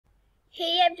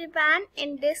Hey everyone,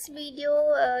 in this video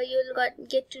you'll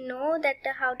get to know that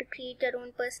how to create your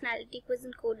own personality quiz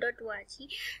in code.org.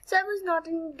 So I was not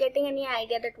getting any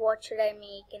idea that what should I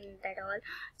make and that all.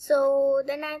 So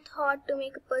then I thought to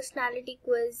make a personality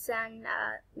quiz, and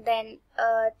then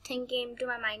thing came to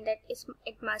my mind that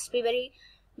it must be very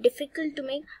difficult to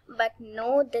make, but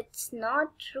no, that's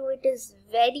not true. It is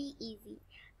very easy.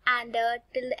 And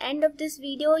till the end of this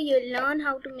video you'll learn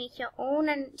how to make your own,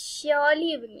 and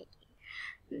surely you will make it.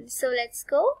 So let's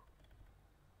go.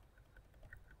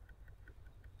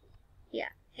 Yeah,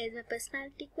 here's my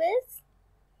personality quiz.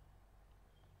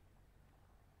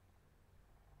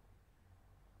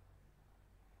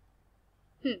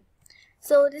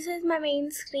 So this is my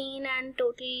main screen, and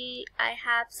totally I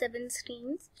have 7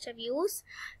 screens which I've used.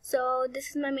 So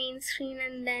this is my main screen,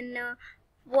 and then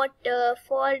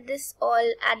for this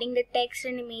all adding the text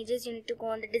and images, you need to go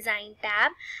on the design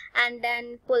tab and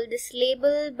then pull this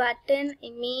label button,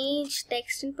 image,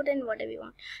 text input, and whatever you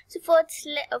want. So first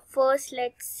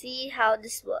let's see how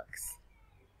this works.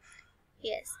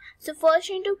 Yes, so first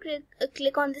you need to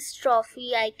click on this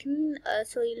trophy icon.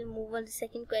 So you'll move on the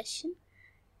second question.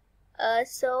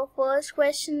 So first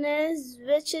question is,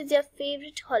 which is your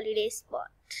favorite holiday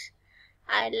spot?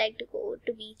 I'd like to go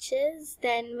to beaches.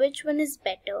 Then which one is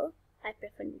better? I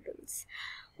prefer noodles.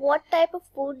 What type of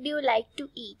food do you like to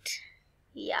eat?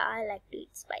 Yeah, I like to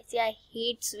eat spicy. I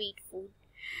hate sweet food.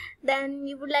 Then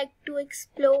you would like to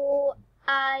explore,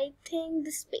 I think,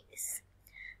 the space.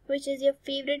 Which is your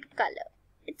favorite color?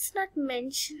 It's not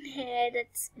mentioned here,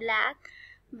 that's black,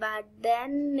 but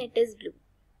then it is blue.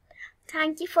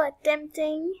 Thank you for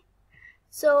attempting.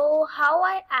 So how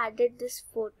I added this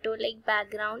photo like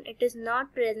background, it is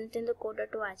not present in the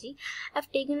code.org.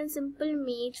 I've taken a simple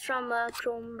image from a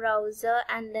Chrome browser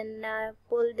and then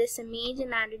pulled this image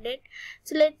and added it.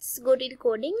 So let's go to the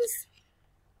codings.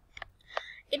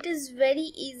 It is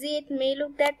very easy. It may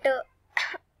look that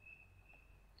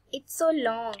it's so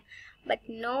long, but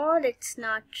no, that's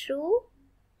not true.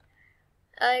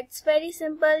 It's very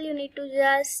simple. You need to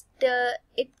just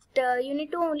you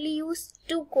need to only use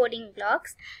 2 coding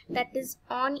blocks, that is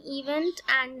on event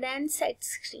and then set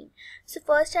screen. So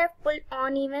first I've pulled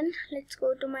on event. Let's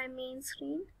go to my main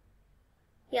screen.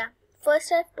 Yeah,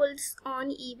 first I've pulled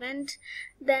on event.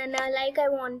 Then like I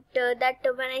want that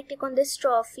when I click on this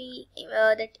trophy,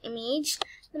 that image,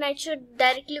 then I should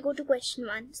directly go to question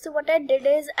 1. So what I did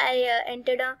is I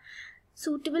entered a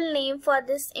suitable name for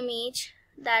this image,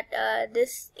 that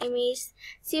this image,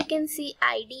 so you can see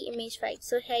ID image 5.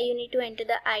 So here you need to enter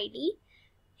the ID.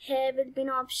 Here will be an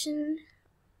option.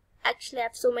 Actually I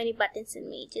have so many buttons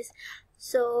and images.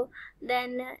 So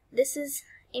then this is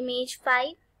image 5.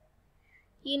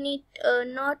 You need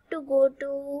not to go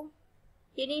to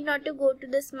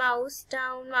this mouse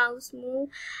down, mouse move,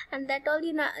 and that all.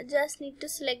 You just need to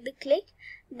select the click.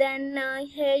 Then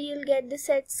here you'll get the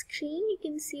set screen. You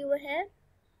can see over here.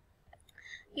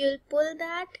 You'll pull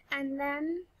that, and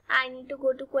then I need to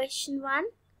go to question 1.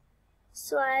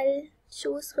 So I'll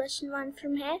choose question 1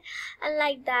 from here, and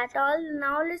like that all.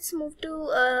 Now let's move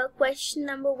to question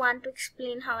number 1 to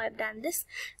explain how I've done this.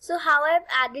 So how I've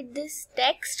added this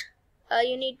text,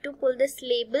 you need to pull this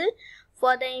label.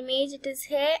 For the image it is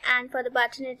here, and for the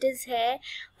button it is here.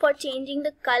 For changing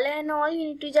the color and all, you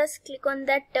need to just click on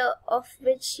that of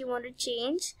which you want to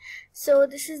change. So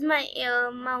this is my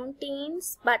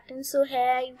mountains button. So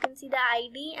here you can see the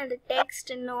ID and the text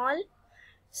and all.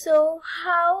 So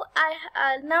how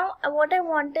I now what I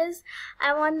want is,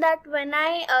 I want that when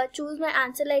I choose my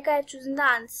answer, like I have chosen the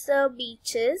answer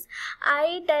beaches,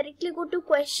 I directly go to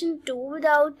question 2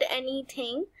 without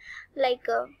anything like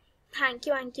thank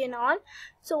you and all.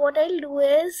 So what I'll do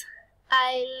is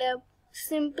I'll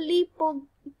simply pull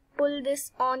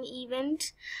this on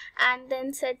event and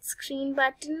then set screen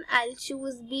button. I'll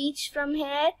choose beach from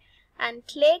here and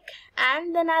click,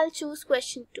 and then I'll choose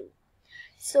question 2.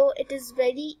 So it is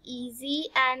very easy,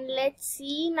 and let's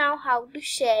see now how to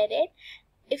share it.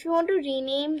 If you want to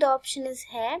rename, the option is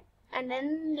here, and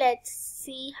then let's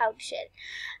see how to share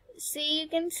it. See, you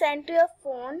can send to your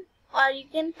phone, or you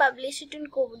can publish it in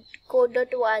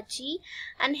code.org,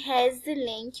 and here's the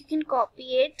link. You can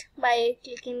copy it by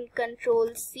clicking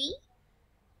Ctrl C.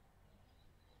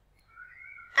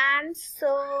 And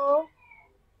so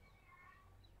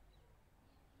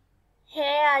here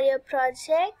are your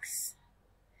projects.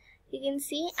 You can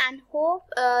see, and hope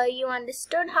you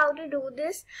understood how to do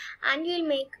this, and you'll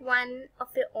make one of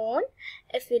your own.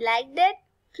 If you liked it,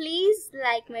 please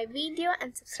like my video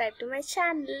and subscribe to my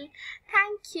channel.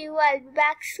 Thank you. I'll be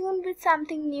back soon with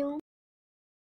something new.